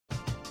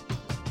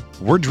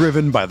We're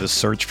driven by the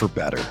search for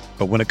better.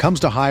 But when it comes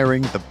to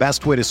hiring, the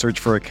best way to search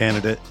for a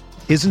candidate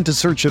isn't to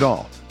search at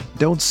all.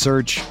 Don't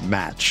search,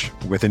 match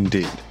with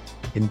Indeed.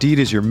 Indeed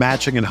is your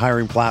matching and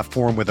hiring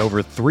platform with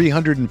over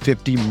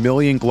 350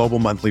 million global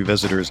monthly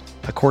visitors,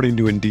 according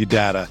to Indeed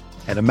data,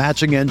 and a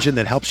matching engine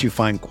that helps you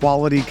find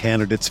quality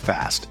candidates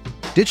fast.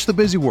 Ditch the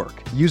busy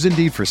work. Use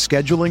Indeed for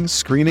scheduling,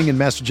 screening, and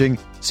messaging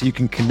so you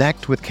can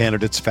connect with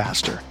candidates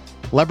faster.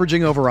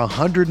 Leveraging over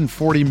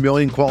 140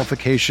 million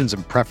qualifications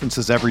and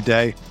preferences every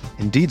day,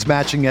 Indeed's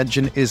matching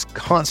engine is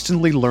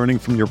constantly learning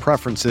from your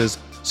preferences,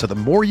 so the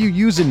more you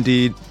use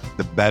Indeed,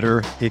 the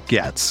better it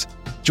gets.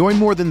 Join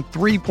more than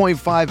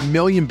 3.5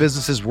 million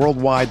businesses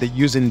worldwide that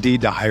use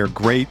Indeed to hire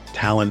great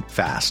talent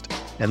fast.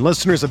 And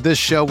listeners of this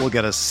show will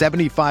get a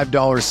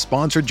 $75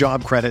 sponsored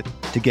job credit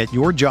to get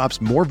your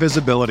jobs more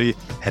visibility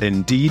at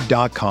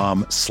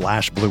Indeed.com/Blue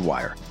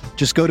Wire.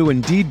 Just go to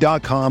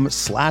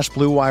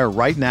Indeed.com/Blue Wire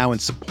right now and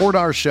support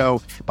our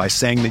show by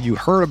saying that you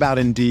heard about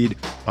Indeed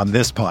on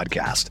this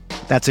podcast.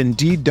 That's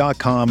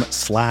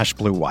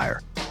Indeed.com/Blue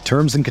Wire.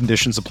 Terms and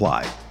conditions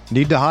apply.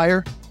 Need to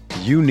hire?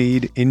 You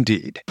need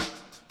Indeed.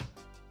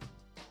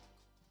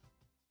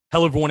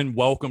 Hello, everyone, and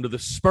welcome to the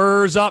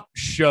Spurs Up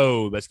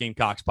Show, best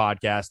Gamecocks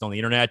podcast on the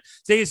internet.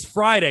 Today is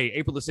Friday,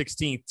 April the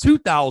 16th,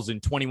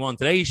 2021.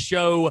 Today's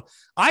show,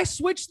 I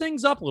switched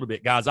things up a little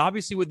bit, guys.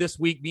 Obviously, with this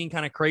week being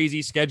kind of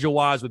crazy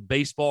schedule-wise with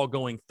baseball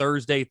going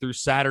Thursday through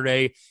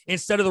Saturday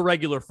instead of the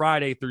regular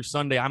Friday through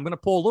Sunday, I'm going to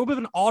pull a little bit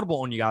of an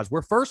audible on you guys.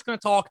 We're first going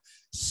to talk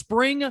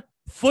spring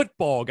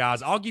football,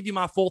 guys. I'll give you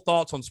my full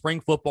thoughts on spring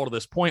football to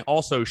this point.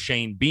 Also,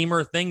 Shane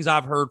Beamer, things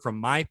I've heard from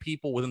my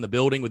people within the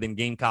building, within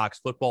Gamecocks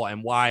football,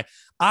 and why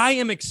I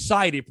am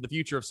excited for the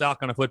future of South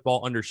Carolina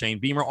football under Shane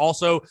Beamer.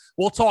 Also,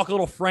 we'll talk a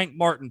little Frank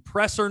Martin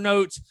presser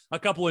notes, a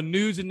couple of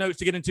news and notes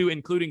to get into,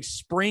 including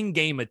spring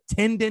game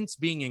attendance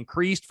being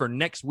increased for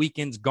next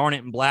weekend's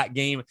Garnet and Black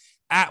game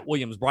at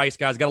Williams-Brice,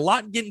 guys. Got a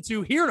lot to get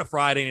into here on a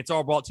Friday, and it's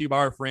all brought to you by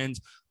our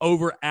friends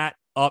over at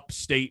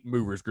Upstate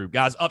Movers Group.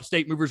 Guys,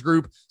 Upstate Movers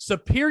Group,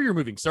 superior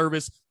moving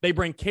service. They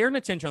bring care and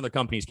attention other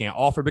companies can't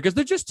offer because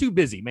they're just too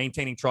busy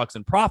maintaining trucks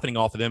and profiting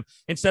off of them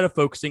instead of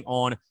focusing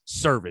on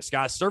service.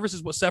 Guys, service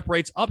is what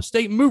separates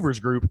Upstate Movers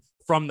Group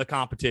from the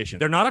competition.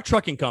 They're not a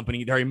trucking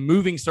company. They're a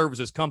moving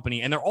services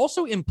company, and they're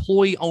also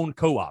employee-owned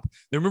co-op.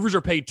 Their movers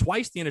are paid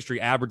twice the industry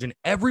average, and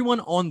everyone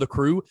on the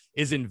crew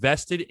is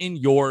invested in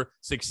your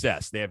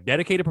success. They have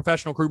dedicated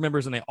professional crew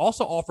members, and they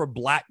also offer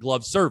black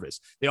glove service.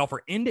 They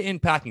offer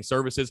end-to-end packing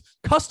services,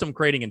 custom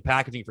crating and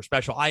packaging for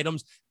special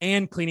items,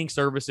 and cleaning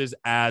services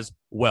as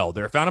well.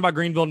 They're founded by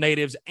Greenville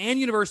natives and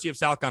University of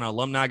South Carolina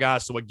alumni,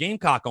 guys, so a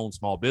Gamecock-owned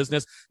small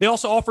business. They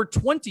also offer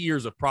 20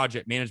 years of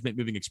project management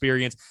moving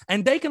experience,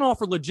 and they can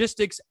offer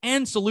logistics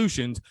and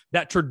solutions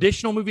that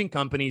traditional moving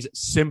companies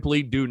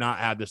simply do not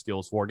have the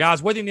skills for.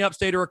 Guys, whether in the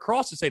upstate or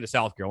across the state of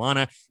South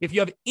Carolina, if you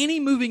have any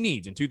moving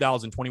needs in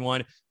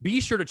 2021, be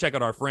sure to check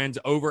out our friends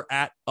over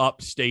at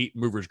Upstate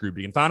Movers Group.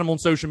 You can find them on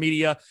social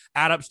media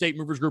at Upstate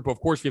Movers Group. Of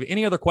course, if you have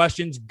any other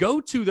questions,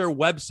 go to their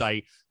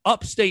website,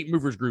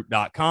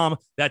 upstatemoversgroup.com.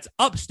 That's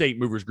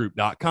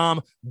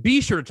upstatemoversgroup.com. Be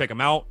sure to check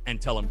them out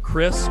and tell them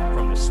Chris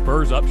from the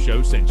Spurs Up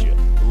Show sent you.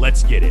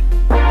 Let's get it.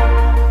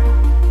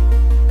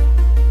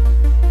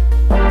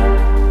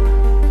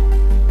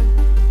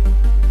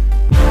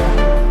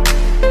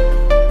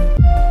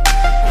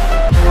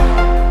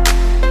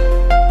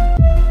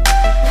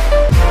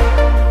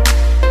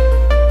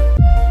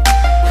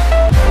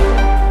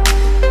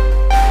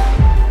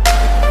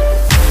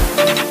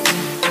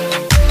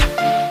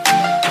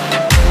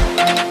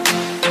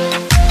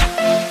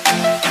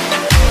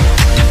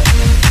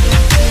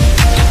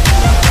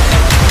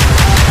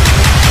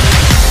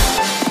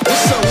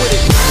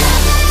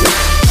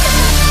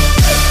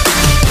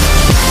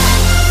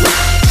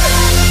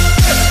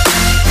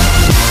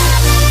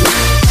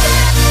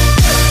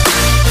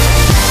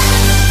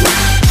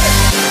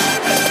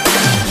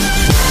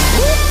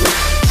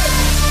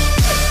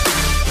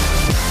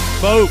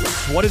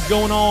 Folks, what is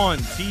going on?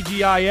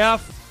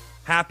 TGIF,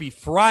 happy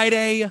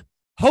Friday.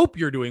 Hope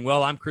you're doing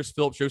well. I'm Chris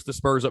Phillips, host of the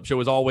Spurs Up Show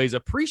as always.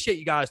 Appreciate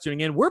you guys tuning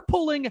in. We're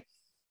pulling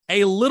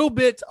a little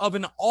bit of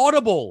an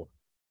audible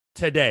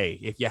today.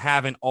 If you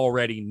haven't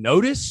already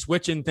noticed,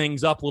 switching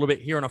things up a little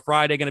bit here on a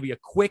Friday, going to be a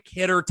quick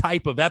hitter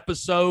type of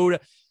episode.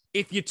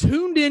 If you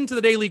tuned into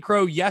the Daily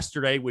Crow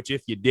yesterday, which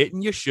if you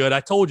didn't, you should,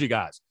 I told you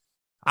guys,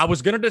 I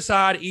was going to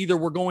decide either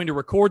we're going to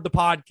record the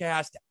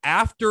podcast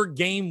after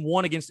game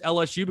one against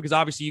LSU, because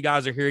obviously you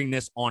guys are hearing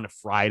this on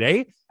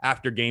Friday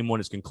after game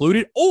one is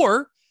concluded,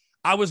 or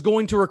I was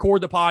going to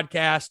record the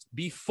podcast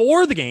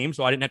before the game,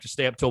 so I didn't have to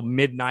stay up till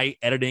midnight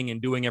editing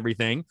and doing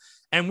everything.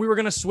 And we were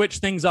going to switch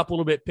things up a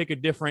little bit, pick a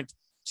different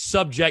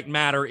subject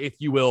matter, if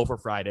you will, for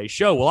Friday's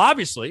show. Well,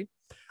 obviously,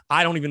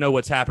 I don't even know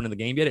what's happened in the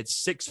game yet.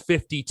 It's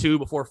 6:52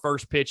 before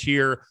first pitch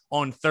here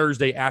on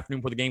Thursday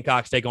afternoon for the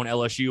Gamecocks take on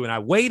LSU. And I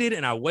waited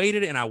and I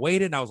waited and I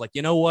waited. And I was like,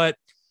 you know what?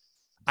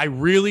 I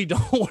really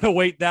don't want to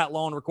wait that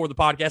long to record the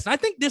podcast. And I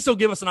think this will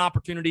give us an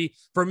opportunity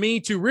for me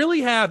to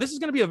really have, this is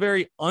going to be a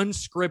very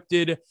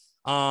unscripted,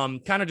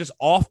 kind of just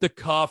off the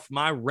cuff,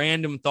 my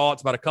random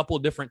thoughts about a couple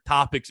of different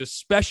topics,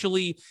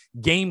 especially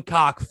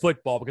Gamecock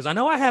football, because I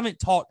know I haven't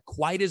talked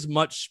quite as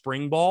much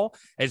spring ball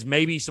as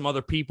maybe some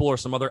other people or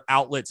some other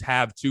outlets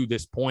have to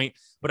this point.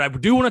 But I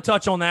do want to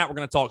touch on that. We're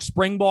going to talk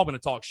spring ball. I'm going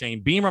to talk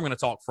Shane Beamer. I'm going to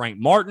talk Frank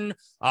Martin,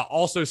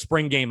 also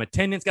spring game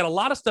attendance. Got a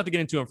lot of stuff to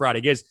get into on Friday.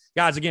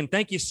 Guys, again,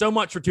 thank you so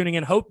much for tuning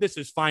in. Hope this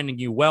is finding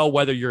you well,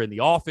 whether you're in the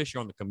office,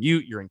 you're on the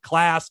commute, you're in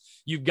class,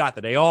 you've got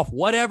the day off,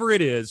 whatever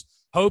it is.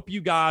 Hope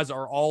you guys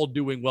are all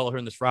doing well here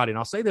on this Friday. And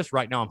I'll say this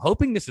right now. I'm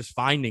hoping this is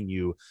finding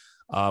you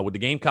with the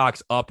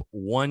Gamecocks up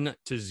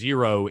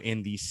 1-0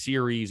 in the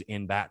series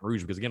in Baton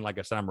Rouge. Because, again, like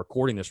I said, I'm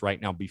recording this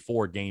right now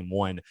before game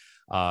one.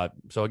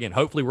 So, again,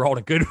 hopefully we're all in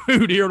a good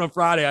mood here on a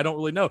Friday. I don't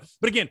really know.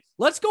 But, again,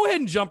 let's go ahead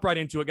and jump right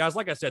into it, guys.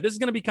 Like I said, this is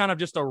going to be kind of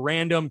just a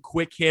random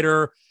quick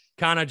hitter,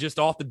 kind of just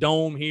off the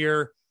dome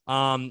here.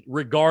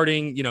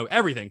 Regarding,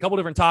 everything, a couple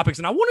different topics.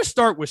 And I want to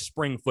start with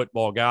spring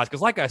football, guys,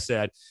 because like I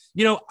said,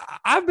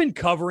 I've been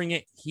covering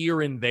it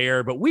here and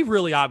there, but we've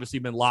really obviously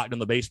been locked on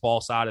the baseball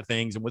side of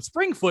things. And with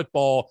spring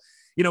football,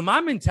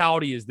 my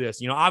mentality is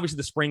this, obviously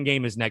the spring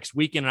game is next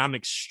weekend, and I'm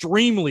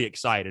extremely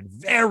excited,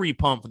 very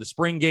pumped for the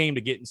spring game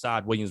to get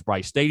inside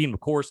Williams-Brice Stadium. Of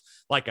course,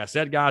 like I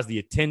said, guys, the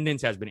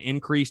attendance has been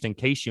increased, in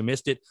case you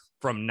missed it,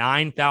 from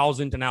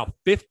 9,000 to now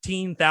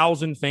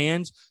 15,000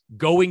 fans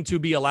going to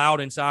be allowed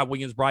inside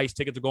Williams-Brice.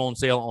 Tickets will go on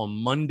sale on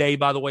Monday,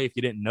 by the way, if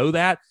you didn't know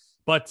that.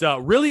 But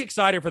really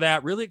excited for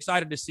that. Really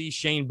excited to see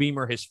Shane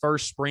Beamer, his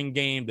first spring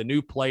game, the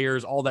new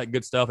players, all that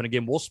good stuff. And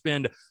again, we'll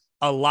spend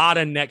a lot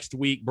of next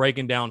week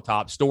breaking down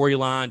top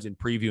storylines and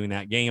previewing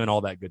that game and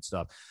all that good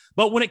stuff.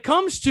 But when it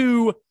comes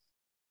to,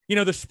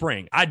 the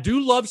spring, I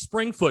do love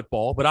spring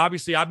football, but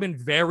obviously I've been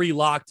very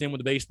locked in with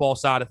the baseball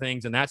side of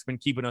things, and that's been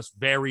keeping us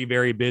very,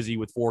 very busy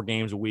with 4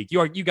 games a week.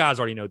 You guys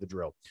already know the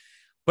drill.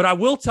 But I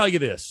will tell you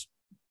this.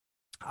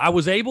 I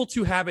was able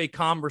to have a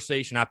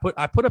conversation. I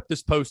put up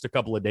this post a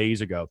couple of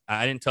days ago.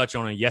 I didn't touch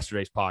on it in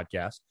yesterday's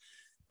podcast,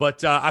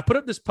 but I put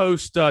up this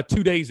post 2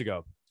 days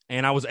ago,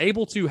 and I was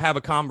able to have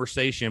a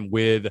conversation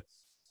with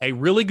a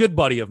really good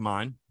buddy of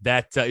mine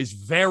that is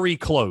very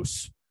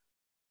close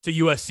to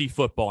USC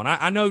football. And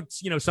I know,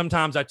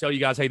 sometimes I tell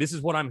you guys, hey, this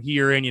is what I'm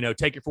hearing,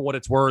 take it for what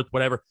it's worth,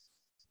 whatever.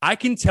 I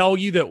can tell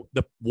you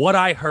that what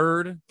I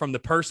heard from the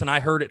person I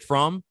heard it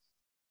from,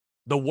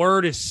 the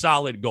word is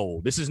solid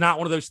gold. This is not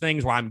one of those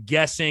things where I'm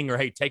guessing or,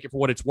 hey, take it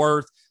for what it's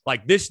worth.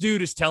 Like, this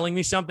dude is telling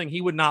me something.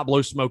 He would not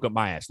blow smoke up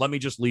my ass. Let me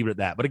just leave it at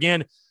that. But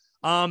again,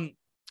 I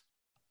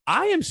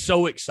am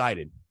so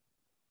excited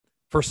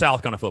for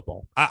South Carolina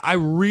football. I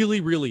really,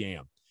 really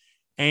am.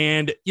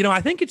 And,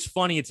 I think it's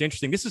funny. It's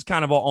interesting. This is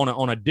kind of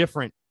on a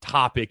different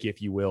topic,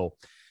 if you will.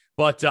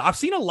 But I've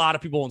seen a lot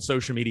of people on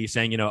social media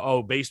saying,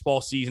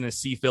 baseball season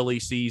is Philly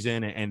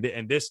season.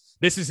 And this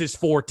is his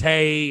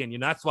forte.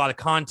 And, that's why the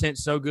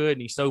content's so good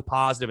and he's so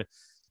positive. And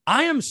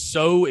I am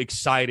so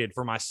excited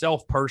for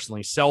myself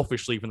personally,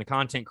 selfishly, from the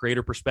content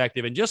creator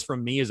perspective, and just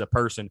from me as a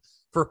person,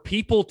 for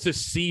people to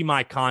see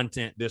my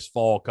content this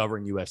fall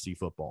covering USC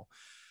football.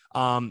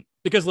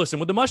 Because, listen,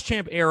 with the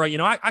Muschamp era,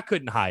 I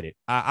couldn't hide it.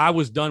 I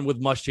was done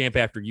with Muschamp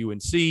after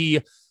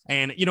UNC.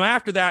 And,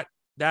 after that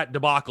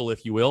debacle,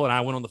 if you will, and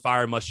I went on the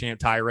Fire Muschamp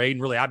tirade,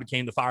 and really I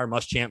became the Fire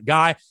Muschamp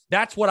guy.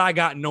 That's what I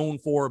got known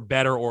for,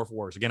 better or for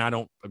worse. Again, I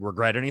don't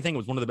regret anything. It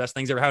was one of the best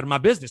things I ever had in my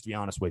business, to be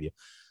honest with you.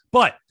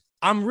 But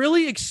I'm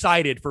really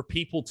excited for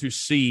people to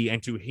see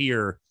and to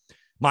hear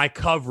my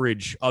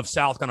coverage of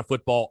South Carolina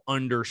football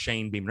under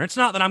Shane Beamer. It's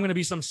not that I'm going to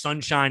be some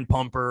sunshine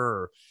pumper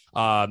or,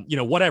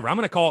 whatever. I'm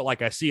going to call it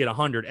like I see it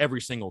 100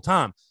 every single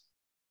time.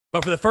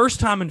 But for the first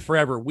time in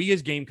forever, we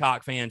as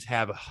Gamecock fans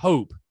have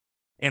hope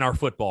in our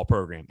football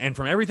program. And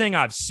from everything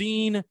I've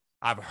seen,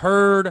 I've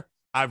heard,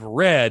 I've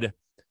read,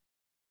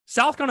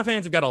 South Carolina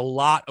fans have got a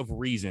lot of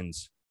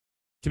reasons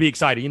to be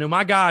excited.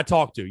 My guy I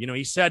talked to,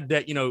 he said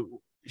that,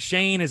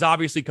 Shane has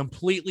obviously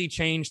completely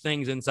changed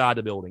things inside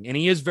the building, and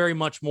he is very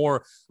much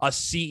more a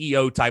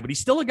CEO type, but he's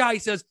still a guy, he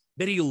says,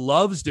 that he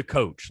loves to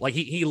coach. Like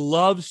he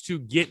loves to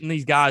get in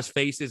these guys'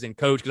 faces and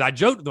coach. Because I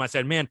joked with him, I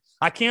said, man,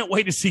 I can't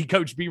wait to see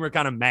Coach Beamer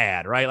kind of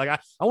mad, right? Like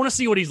I want to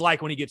see what he's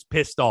like when he gets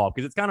pissed off,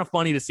 because it's kind of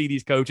funny to see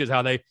these coaches,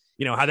 how they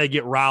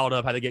get riled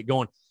up, how they get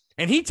going.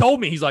 And he told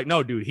me, he's like,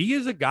 no, dude, he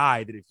is a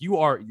guy that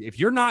if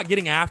you're not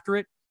getting after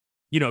it,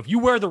 if you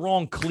wear the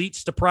wrong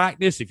cleats to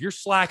practice, if you're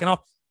slacking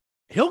off,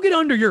 he'll get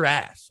under your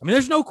ass. I mean,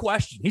 there's no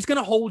question. He's going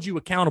to hold you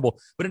accountable,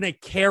 but in a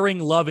caring,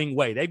 loving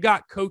way. They've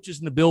got coaches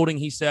in the building,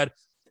 he said,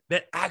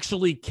 that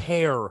actually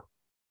care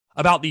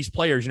about these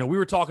players. We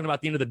were talking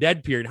about the end of the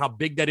dead period, how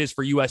big that is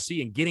for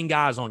USC, and getting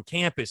guys on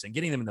campus and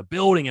getting them in the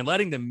building and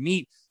letting them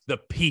meet the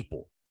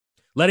people.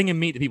 Letting him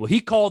meet the people.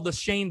 He called the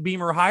Shane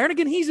Beamer hire. And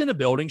again, he's in the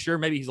building. Sure,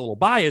 maybe he's a little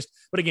biased,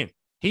 but again,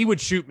 he would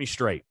shoot me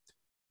straight.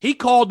 He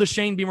called the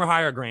Shane Beamer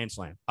hire a grand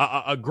slam,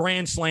 a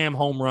grand slam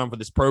home run for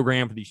this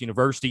program, for this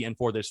university, and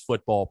for this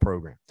football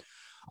program.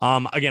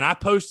 Again, I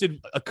posted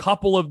a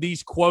couple of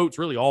these quotes,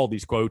 really all of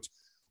these quotes,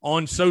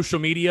 on social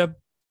media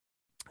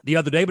the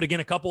other day. But again,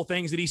 a couple of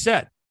things that he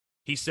said.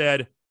 He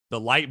said, The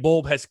light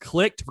bulb has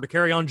clicked for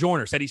Dakereon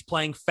Joyner. Said he's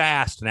playing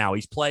fast now.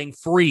 He's playing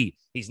free.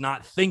 He's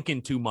not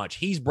thinking too much.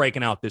 He's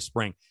breaking out this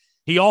spring.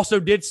 He also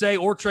did say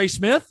Ortre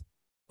Smith,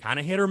 kind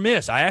of hit or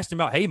miss. I asked him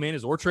about, hey, man,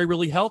 is Ortre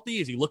really healthy?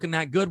 Is he looking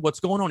that good? What's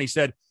going on? He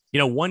said,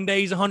 one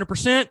day he's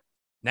 100%.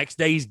 Next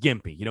day he's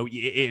gimpy.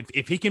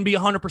 If he can be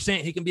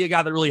 100%, he can be a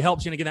guy that really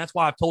helps you. And again, that's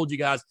why I've told you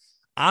guys,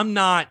 I'm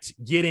not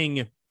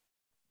getting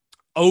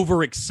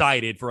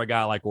overexcited for a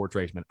guy like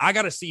Ortre Smith. I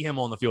got to see him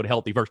on the field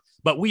healthy first.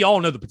 But we all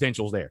know the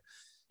potential's there.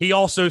 He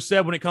also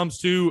said when it comes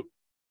to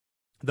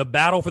the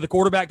battle for the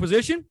quarterback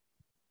position, he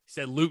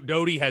said Luke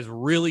Doty has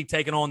really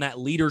taken on that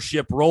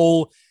leadership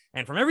role.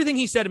 And from everything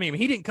he said to me,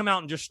 he didn't come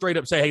out and just straight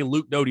up say, hey,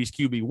 Luke Doty's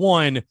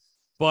QB1,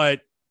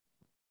 but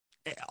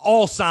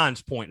all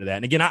signs point to that.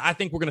 And again, I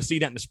think we're going to see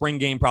that in the spring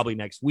game probably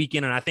next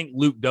weekend. And I think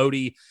Luke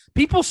Doty,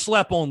 people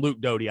slept on Luke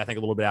Doty, I think,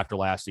 a little bit after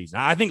last season.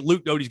 I think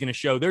Luke Doty's going to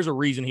show there's a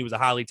reason he was a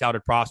highly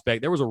touted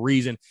prospect. There was a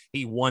reason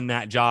he won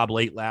that job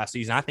late last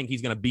season. I think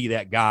he's going to be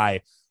that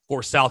guy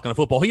for South Carolina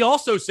football. He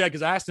also said,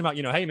 because I asked him about,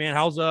 hey, man,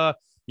 how's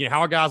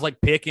how are guys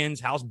like Pickens?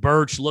 How's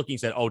Birch looking? He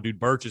said, oh, dude,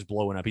 Birch is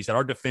blowing up. He said,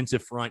 our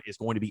defensive front is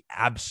going to be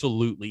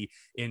absolutely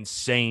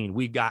insane.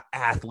 We've got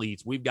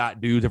athletes. We've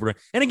got dudes.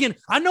 And again,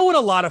 I know what a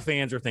lot of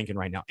fans are thinking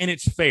right now, and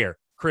it's fair.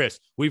 Chris,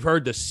 we've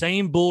heard the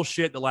same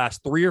bullshit the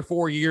last 3 or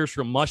 4 years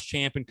from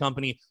Muschamp and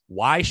company.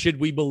 Why should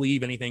we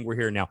believe anything we're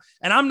hearing now?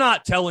 And I'm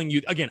not telling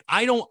you, again,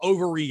 I don't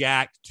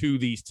overreact to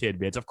these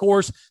tidbits. Of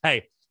course,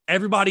 hey,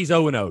 everybody's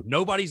 0-0.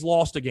 Nobody's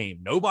lost a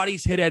game.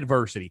 Nobody's hit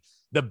adversity.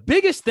 The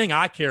biggest thing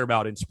I care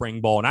about in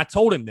spring ball, and I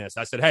told him this,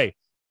 I said, hey,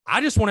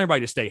 I just want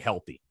everybody to stay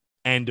healthy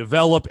and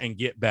develop and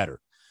get better.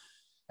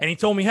 And he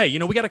told me, hey,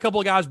 we got a couple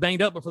of guys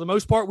banged up, but for the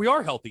most part, we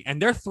are healthy.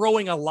 And they're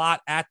throwing a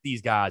lot at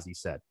these guys, he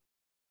said.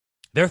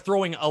 They're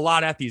throwing a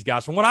lot at these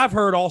guys. From what I've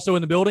heard also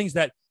in the buildings,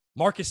 that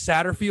Marcus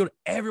Satterfield,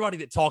 everybody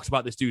that talks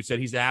about this dude said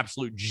he's an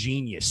absolute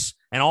genius,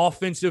 an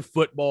offensive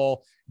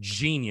football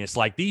genius.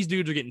 Like, these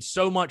dudes are getting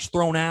so much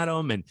thrown at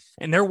them,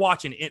 and they're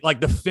watching it. Like,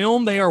 the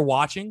film they are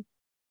watching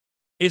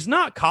is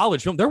not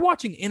college film. They're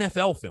watching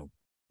NFL film.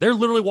 They're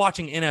literally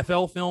watching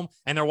NFL film,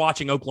 and they're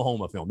watching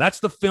Oklahoma film. That's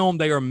the film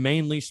they are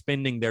mainly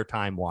spending their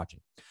time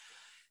watching.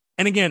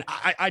 And again,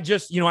 I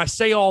just, I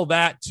say all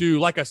that to,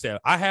 like I said,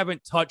 I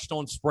haven't touched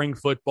on spring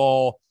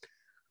football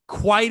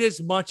quite as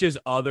much as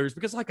others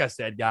because, like I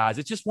said, guys,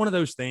 it's just one of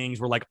those things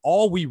where, like,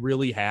 all we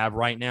really have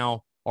right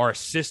now are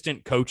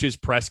assistant coaches'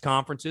 press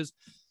conferences.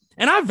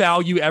 And I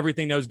value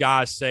everything those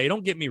guys say.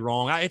 Don't get me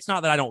wrong. It's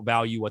not that I don't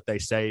value what they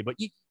say, but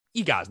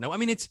you guys know. I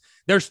mean,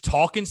 there's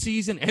talking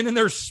season and then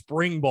there's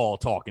spring ball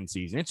talking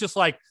season. It's just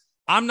like,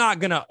 I'm not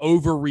going to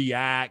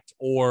overreact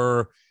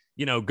or,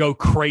 go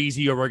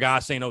crazy over a guy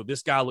saying, oh,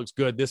 this guy looks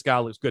good. This guy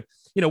looks good.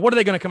 What are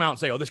they going to come out and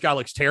say? Oh, this guy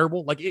looks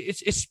terrible. Like,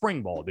 it's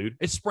spring ball, dude.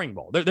 It's spring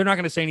ball. They're not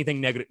going to say anything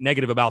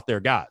negative about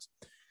their guys.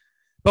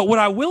 But what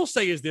I will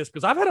say is this,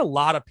 because I've had a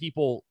lot of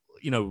people,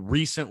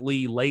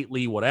 recently,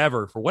 lately,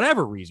 whatever, for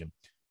whatever reason,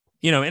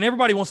 and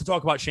everybody wants to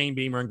talk about Shane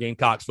Beamer and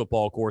Gamecocks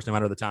football, of course, no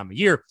matter the time of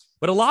year.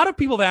 But a lot of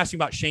people have asked me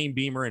about Shane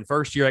Beamer and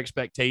first-year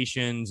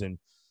expectations and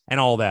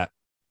all that.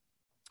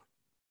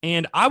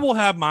 And I will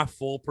have my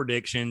full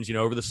predictions,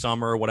 over the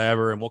summer or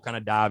whatever, and we'll kind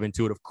of dive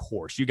into it, of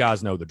course. You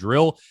guys know the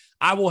drill.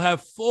 I will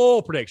have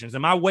full predictions.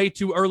 And my way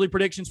too early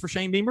predictions for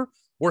Shane Beamer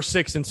were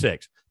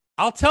 6-6.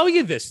 I'll tell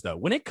you this, though.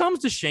 When it comes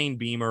to Shane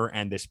Beamer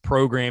and this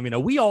program,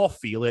 we all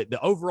feel it, the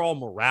overall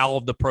morale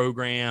of the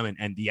program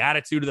and the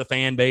attitude of the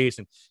fan base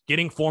and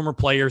getting former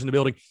players in the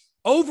building.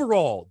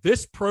 Overall,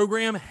 this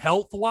program,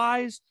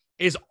 health-wise,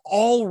 is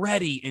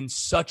already in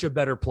such a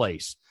better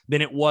place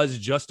than it was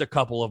just a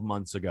couple of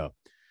months ago.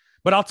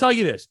 But I'll tell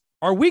you this.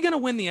 Are we going to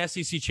win the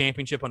SEC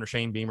championship under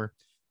Shane Beamer?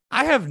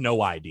 I have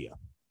no idea.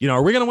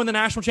 Are we going to win the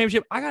national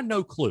championship? I got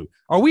no clue.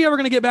 Are we ever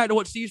going to get back to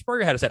what Steve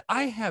Spurrier had said?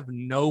 I have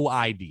no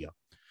idea.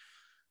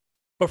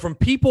 But from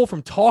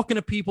talking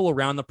to people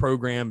around the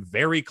program,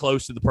 very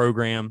close to the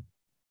program,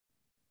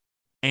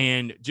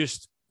 and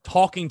just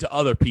talking to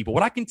other people,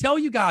 what I can tell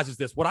you guys is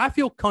this. What I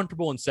feel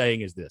comfortable in saying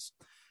is this.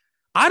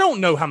 I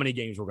don't know how many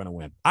games we're going to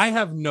win. I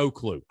have no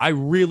clue. I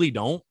really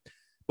don't.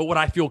 But what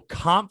I feel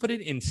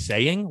confident in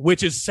saying,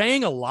 which is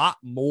saying a lot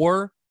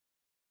more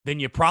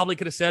than you probably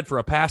could have said for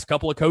a past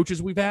couple of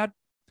coaches we've had,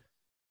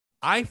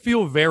 I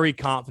feel very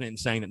confident in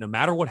saying that no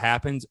matter what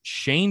happens,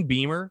 Shane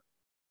Beamer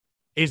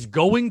is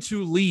going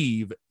to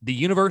leave the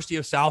University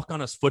of South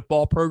Carolina's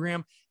football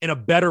program in a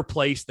better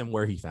place than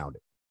where he found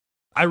it.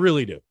 I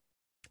really do.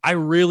 I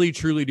really,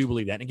 truly do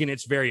believe that. And again,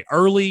 it's very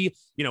early.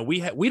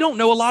 We don't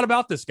know a lot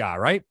about this guy,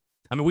 right?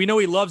 I mean, we know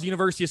he loves the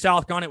University of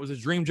South Carolina. It was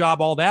his dream job,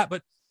 all that,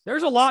 but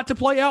there's a lot to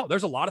play out.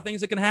 There's a lot of things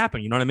that can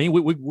happen. You know what I mean?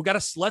 We got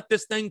to let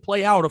this thing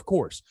play out, of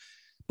course.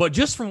 But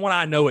just from what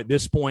I know at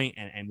this point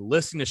and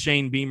listening to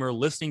Shane Beamer,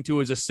 listening to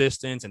his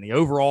assistants and the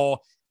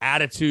overall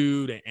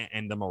attitude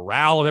and the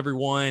morale of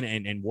everyone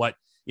and what,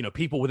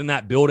 people within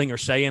that building are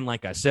saying,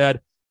 like I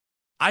said,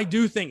 I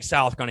do think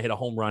South going to hit a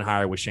home run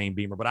hire with Shane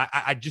Beamer, but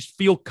I just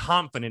feel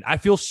confident. I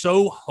feel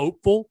so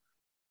hopeful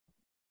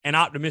and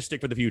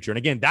optimistic for the future. And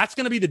again, that's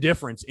going to be the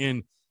difference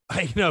in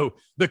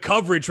the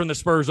coverage from the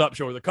Spurs Up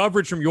Show, or the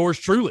coverage from yours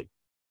truly.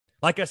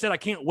 Like I said, I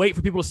can't wait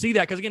for people to see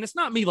that because, again, it's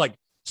not me like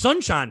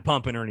sunshine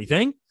pumping or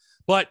anything,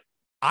 but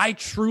I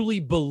truly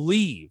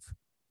believe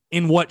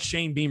in what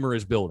Shane Beamer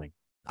is building.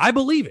 I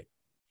believe it.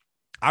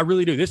 I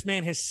really do. This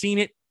man has seen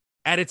it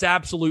at its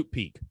absolute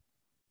peak.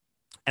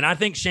 And I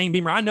think Shane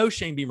Beamer, I know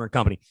Shane Beamer and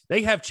company,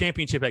 they have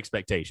championship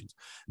expectations.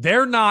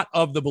 They're not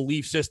of the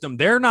belief system.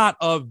 They're not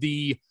of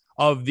the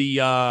they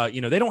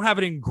don't have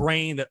it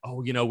ingrained that,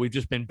 we've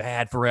just been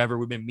bad forever.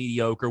 We've been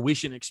mediocre. We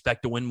shouldn't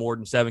expect to win more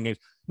than 7 games.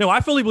 No,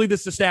 I fully believe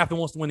this is the staff that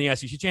wants to win the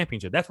SEC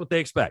championship. That's what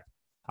they expect.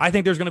 I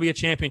think there's going to be a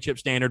championship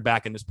standard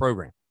back in this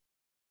program.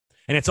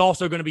 And it's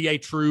also going to be a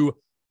true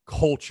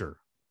culture,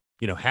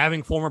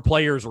 having former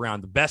players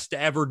around, the best to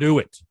ever do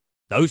it,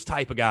 those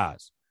type of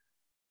guys.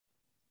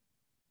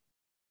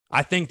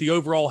 I think the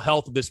overall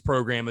health of this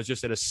program is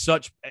just at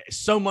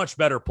so much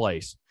better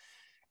place.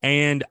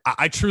 And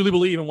I truly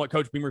believe in what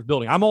Coach Beamer is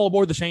building. I'm all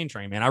aboard the Shane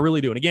train, man. I really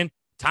do. And again,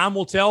 time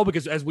will tell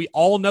because as we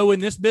all know in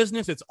this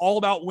business, it's all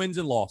about wins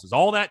and losses.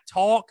 All that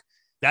talk,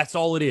 that's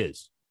all it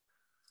is.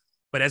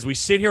 But as we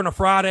sit here on a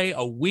Friday,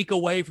 a week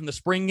away from the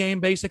spring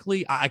game,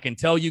 basically, I can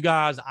tell you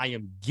guys I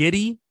am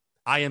giddy.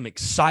 I am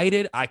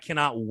excited. I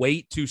cannot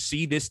wait to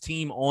see this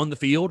team on the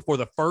field for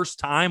the first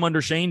time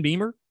under Shane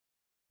Beamer,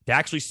 to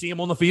actually see him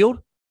on the field.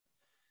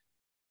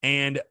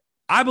 And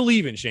I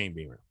believe in Shane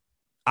Beamer.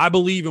 I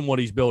believe in what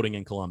he's building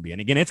in Columbia. And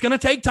again, it's going to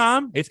take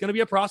time. It's going to be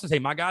a process. Hey,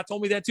 my guy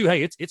told me that too.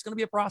 Hey, it's going to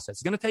be a process.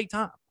 It's going to take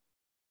time.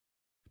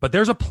 But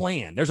there's a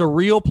plan. There's a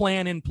real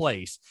plan in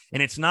place.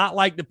 And it's not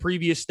like the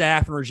previous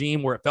staff and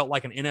regime where it felt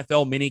like an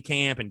NFL mini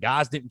camp and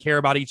guys didn't care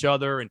about each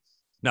other. And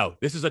no,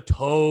 this is a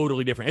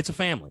totally different. It's a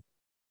family.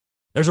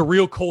 There's a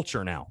real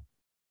culture now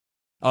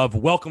of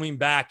welcoming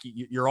back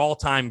your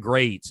all-time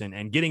greats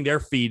and getting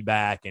their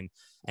feedback and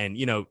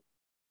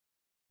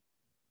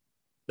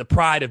the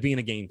pride of being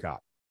a Gamecock.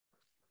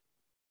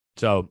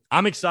 So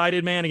I'm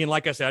excited, man. Again,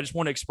 like I said, I just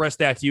want to express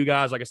that to you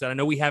guys. Like I said, I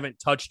know we haven't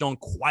touched on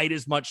quite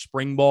as much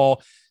spring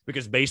ball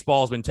because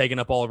baseball has been taking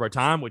up all of our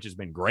time, which has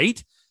been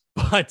great.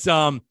 But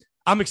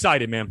I'm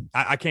excited, man.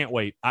 I can't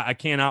wait. I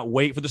cannot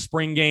wait for the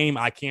spring game.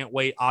 I can't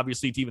wait,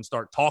 obviously, to even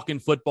start talking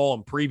football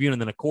and previewing.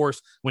 And then, of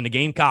course, when the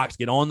Gamecocks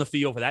get on the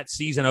field for that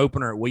season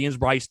opener at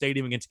Williams-Brice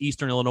Stadium against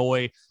Eastern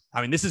Illinois,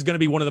 I mean, this is going to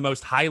be one of the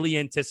most highly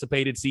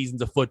anticipated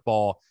seasons of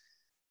football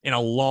in a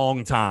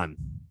long time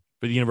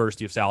for the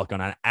University of South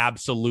Carolina. I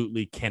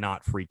absolutely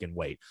cannot freaking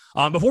wait.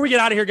 Before we get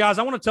out of here, guys,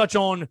 I want to touch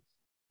on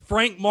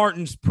Frank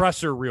Martin's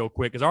presser real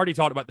quick, because I already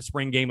talked about the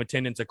spring game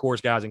attendance, of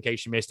course, guys, in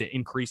case you missed it,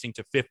 increasing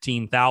to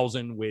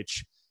 15,000,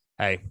 which,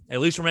 hey,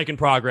 at least we're making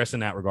progress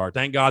in that regard.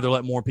 Thank God they're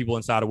letting more people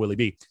inside of Willie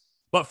B.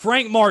 But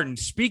Frank Martin,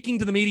 speaking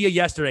to the media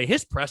yesterday,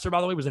 his presser,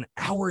 by the way, was an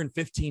hour and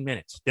 15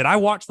 minutes. Did I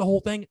watch the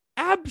whole thing?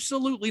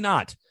 Absolutely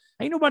not.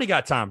 Ain't nobody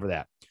got time for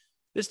that.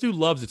 This dude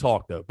loves to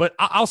talk, though. But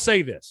I'll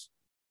say this.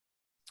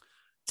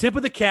 Tip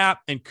of the cap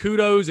and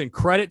kudos and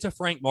credit to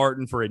Frank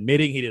Martin for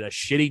admitting he did a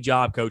shitty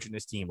job coaching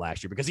this team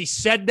last year, because he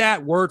said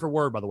that word for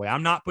word, by the way.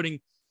 I'm not putting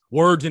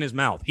words in his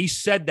mouth. He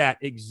said that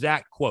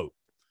exact quote.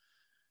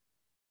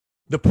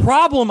 The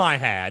problem I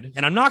had,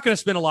 and I'm not going to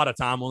spend a lot of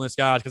time on this,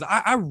 guys, because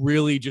I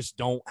really just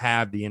don't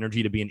have the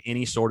energy to be in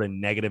any sort of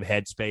negative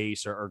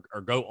headspace or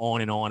go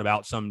on and on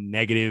about some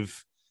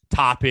negative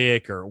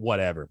topic or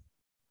whatever.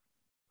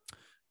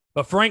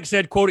 But Frank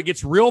said, quote, "It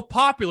gets real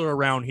popular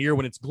around here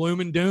when it's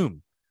gloom and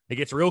doom. It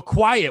gets real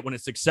quiet when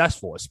it's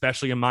successful,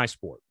 especially in my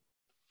sport."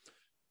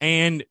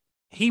 And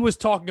he was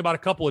talking about a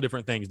couple of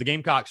different things. The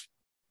Gamecocks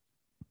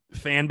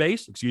fan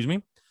base,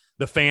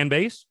 the fan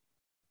base,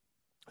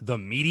 the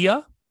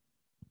media,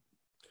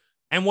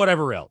 and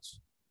whatever else.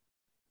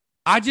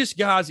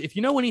 Guys, if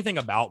you know anything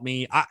about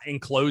me, in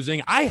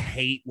closing, I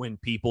hate when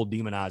people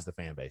demonize the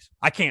fan base.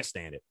 I can't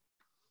stand it.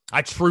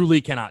 I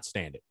truly cannot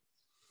stand it.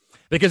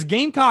 Because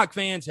Gamecock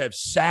fans have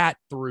sat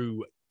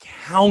through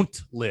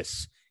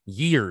countless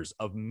years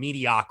of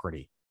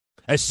mediocrity,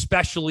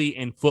 especially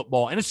in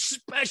football and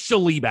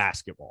especially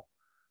basketball.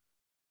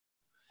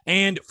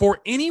 And for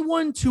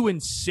anyone to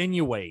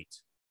insinuate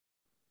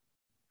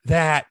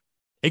that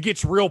it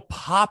gets real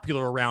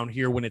popular around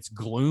here when it's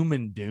gloom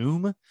and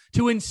doom,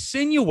 to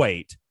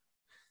insinuate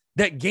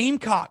that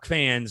Gamecock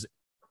fans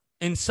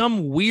in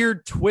some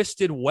weird,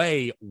 twisted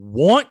way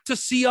want to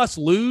see us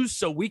lose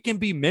so we can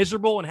be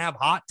miserable and have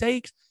hot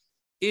takes,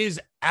 is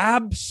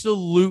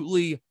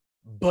absolutely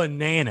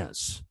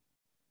bananas.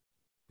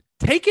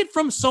 Take it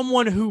from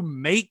someone who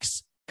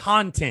makes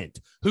content,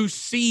 who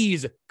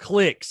sees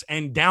clicks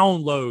and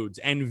downloads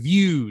and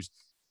views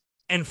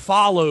and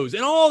follows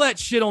and all that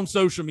shit on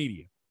social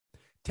media.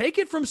 Take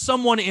it from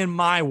someone in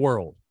my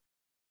world.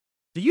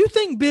 Do you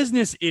think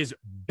business is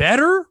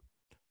better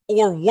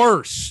or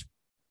worse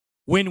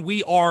when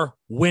we are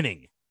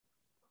winning?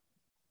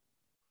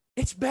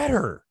 It's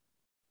better.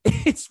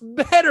 It's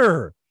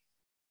better.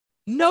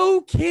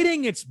 No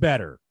kidding, it's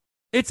better.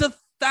 It's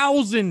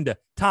 1,000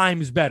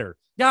 times better.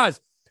 Guys,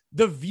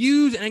 the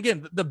views, and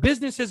again, the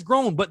business has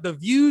grown, but the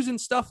views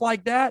and stuff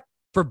like that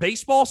for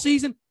baseball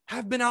season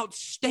have been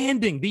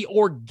outstanding. The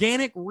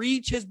organic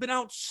reach has been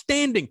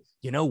outstanding.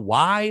 You know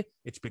why?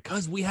 It's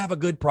because we have a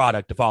good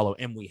product to follow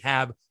and we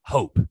have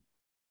hope.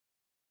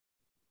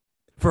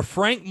 For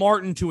Frank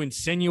Martin to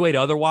insinuate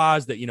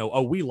otherwise, that,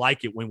 we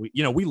like it when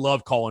we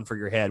love calling for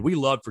your head. We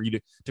love for you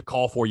to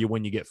call for you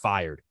when you get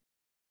fired.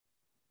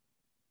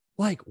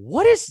 Like,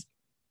 what is...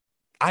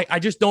 I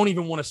just don't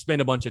even want to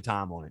spend a bunch of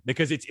time on it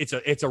because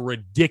it's a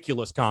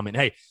ridiculous comment.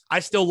 Hey, I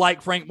still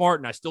like Frank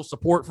Martin. I still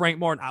support Frank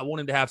Martin. I want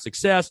him to have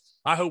success.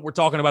 I hope we're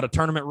talking about a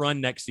tournament run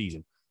next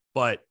season.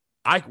 But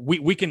I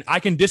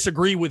can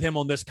disagree with him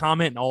on this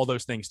comment and all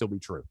those things still be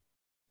true.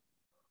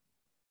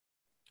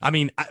 I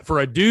mean, for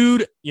a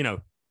dude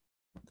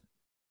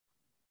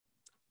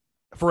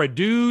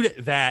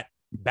that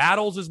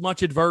battles as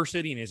much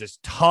adversity and is as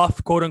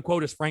tough, quote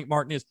unquote, as Frank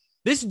Martin is,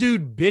 this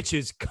dude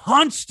bitches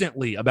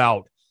constantly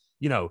about,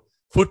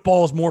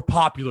 football is more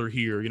popular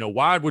here.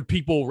 Why would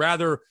people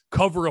rather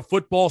cover a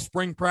football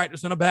spring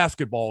practice than a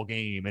basketball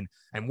game?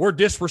 And we're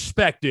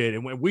disrespected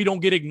and we don't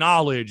get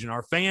acknowledged and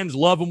our fans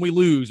love when we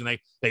lose and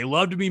they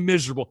love to be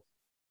miserable.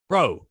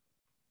 Bro,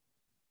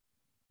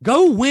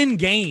 go win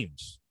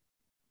games.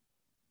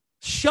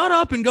 Shut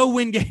up and go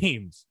win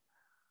games.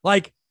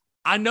 Like,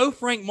 I know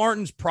Frank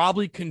Martin's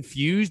probably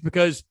confused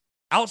because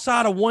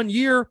outside of 1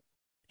 year,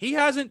 he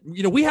hasn't,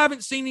 we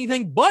haven't seen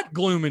anything but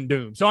gloom and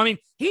doom. So, I mean,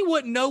 he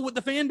wouldn't know what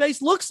the fan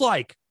base looks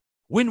like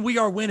when we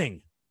are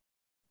winning.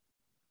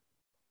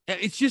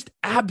 It's just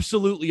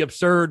absolutely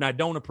absurd, and I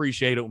don't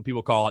appreciate it when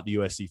people call it the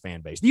USC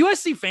fan base. The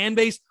USC fan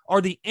base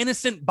are the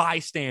innocent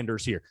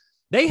bystanders here.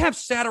 They have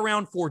sat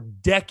around for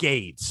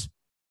decades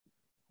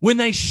when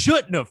they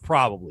shouldn't have,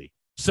 probably,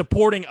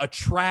 supporting a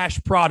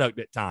trash product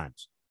at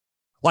times.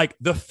 Like,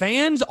 the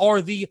fans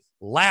are the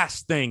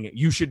last thing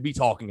you should be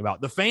talking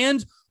about. The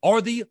fans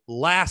are the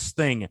last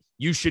thing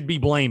you should be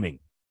blaming.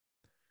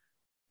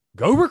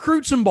 Go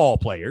recruit some ball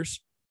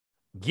players,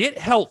 get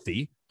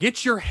healthy,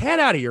 get your head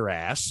out of your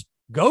ass,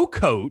 go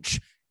coach,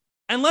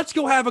 and let's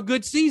go have a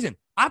good season.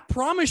 I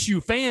promise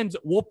you fans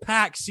will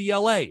pack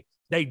CLA.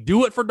 They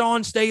do it for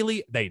Dawn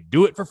Staley. They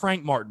do it for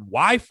Frank Martin.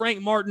 Why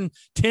Frank Martin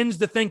tends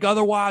to think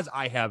otherwise,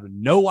 I have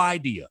no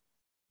idea.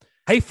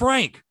 Hey,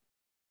 Frank,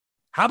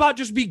 how about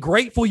just be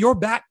grateful you're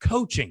back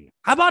coaching?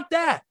 How about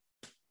that?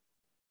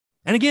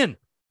 And again,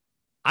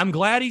 I'm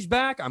glad he's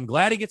back. I'm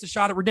glad he gets a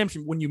shot at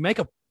redemption. When you make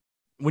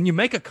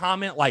a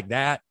comment like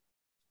that,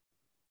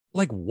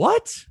 like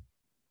what?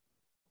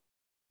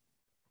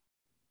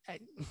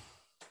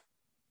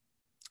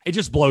 It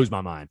just blows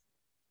my mind.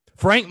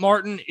 Frank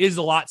Martin is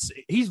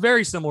he's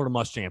very similar to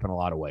Muschamp in a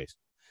lot of ways.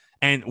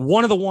 And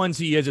one of the ones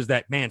he is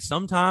that, man,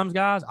 sometimes,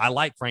 guys, I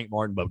like Frank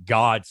Martin, but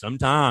God,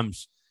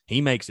 sometimes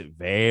he makes it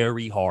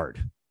very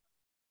hard.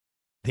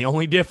 The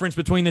only difference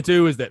between the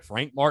two is that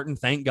Frank Martin,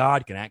 thank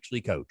God, can actually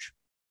coach.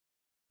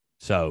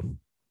 So,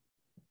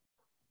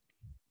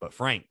 but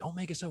Frank, don't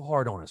make it so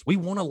hard on us. We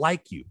want to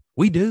like you.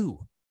 We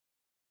do.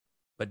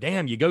 But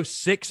damn, you go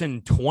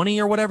 6-20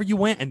 or whatever you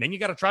went, and then you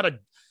got to try to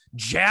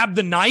jab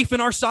the knife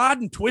in our side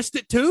and twist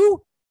it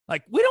too?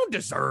 Like, we don't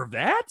deserve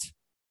that.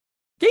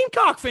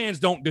 Gamecock fans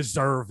don't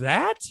deserve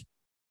that.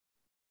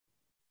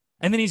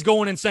 And then he's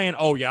going and saying,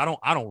 oh, yeah,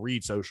 I don't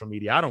read social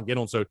media. I don't get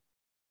on social.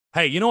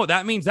 Hey, you know what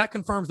that means? That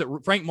confirms that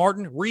Frank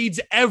Martin reads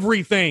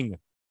everything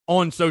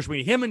on social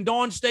media. Him and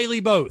Dawn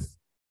Staley both.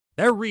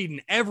 They're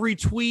reading every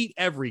tweet,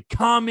 every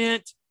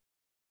comment.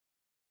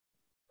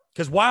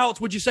 Because why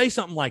else would you say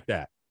something like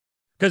that?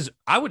 Because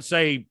I would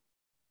say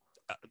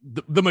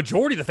the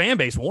majority of the fan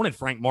base wanted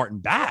Frank Martin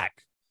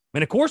back.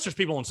 And, of course, there's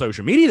people on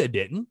social media that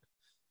didn't.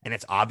 And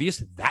it's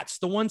obvious that's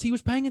the ones he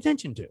was paying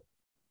attention to.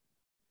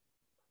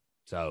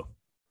 So,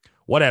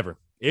 whatever.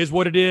 Is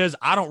what it is.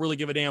 I don't really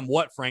give a damn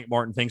what Frank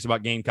Martin thinks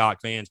about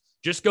Gamecock fans.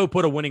 Just go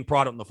put a winning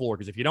product on the floor,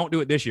 because if you don't do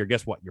it this year,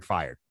 guess what? You're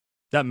fired.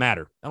 Doesn't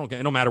matter.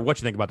 It don't matter what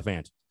you think about the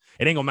fans.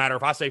 It ain't going to matter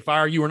if I say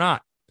fire you or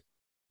not.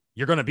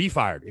 You're going to be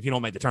fired if you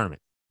don't make the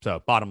tournament.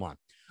 So, bottom line.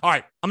 All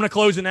right, I'm going to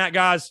close in that,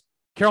 guys.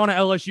 Carolina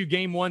LSU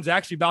game 1's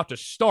actually about to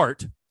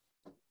start.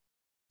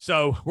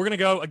 So we're going to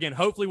go, again,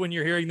 hopefully when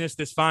you're hearing this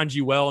finds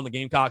you well, and the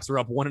Gamecocks are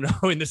up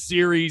 1-0 in the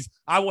series.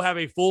 I will have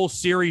a full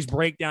series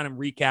breakdown and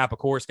recap, of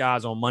course,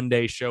 guys, on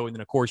Monday's show. And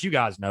then, of course, you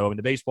guys know,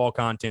 the baseball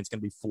content's going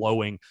to be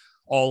flowing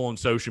all on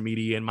social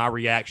media, and my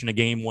reaction to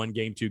game 1,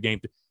 game 2, game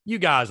 3. You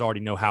guys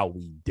already know how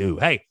we do.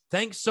 Hey,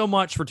 thanks so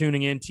much for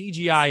tuning in.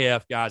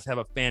 TGIF, guys. Have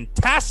a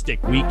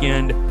fantastic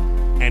weekend,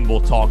 and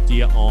we'll talk to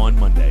you on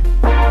Monday.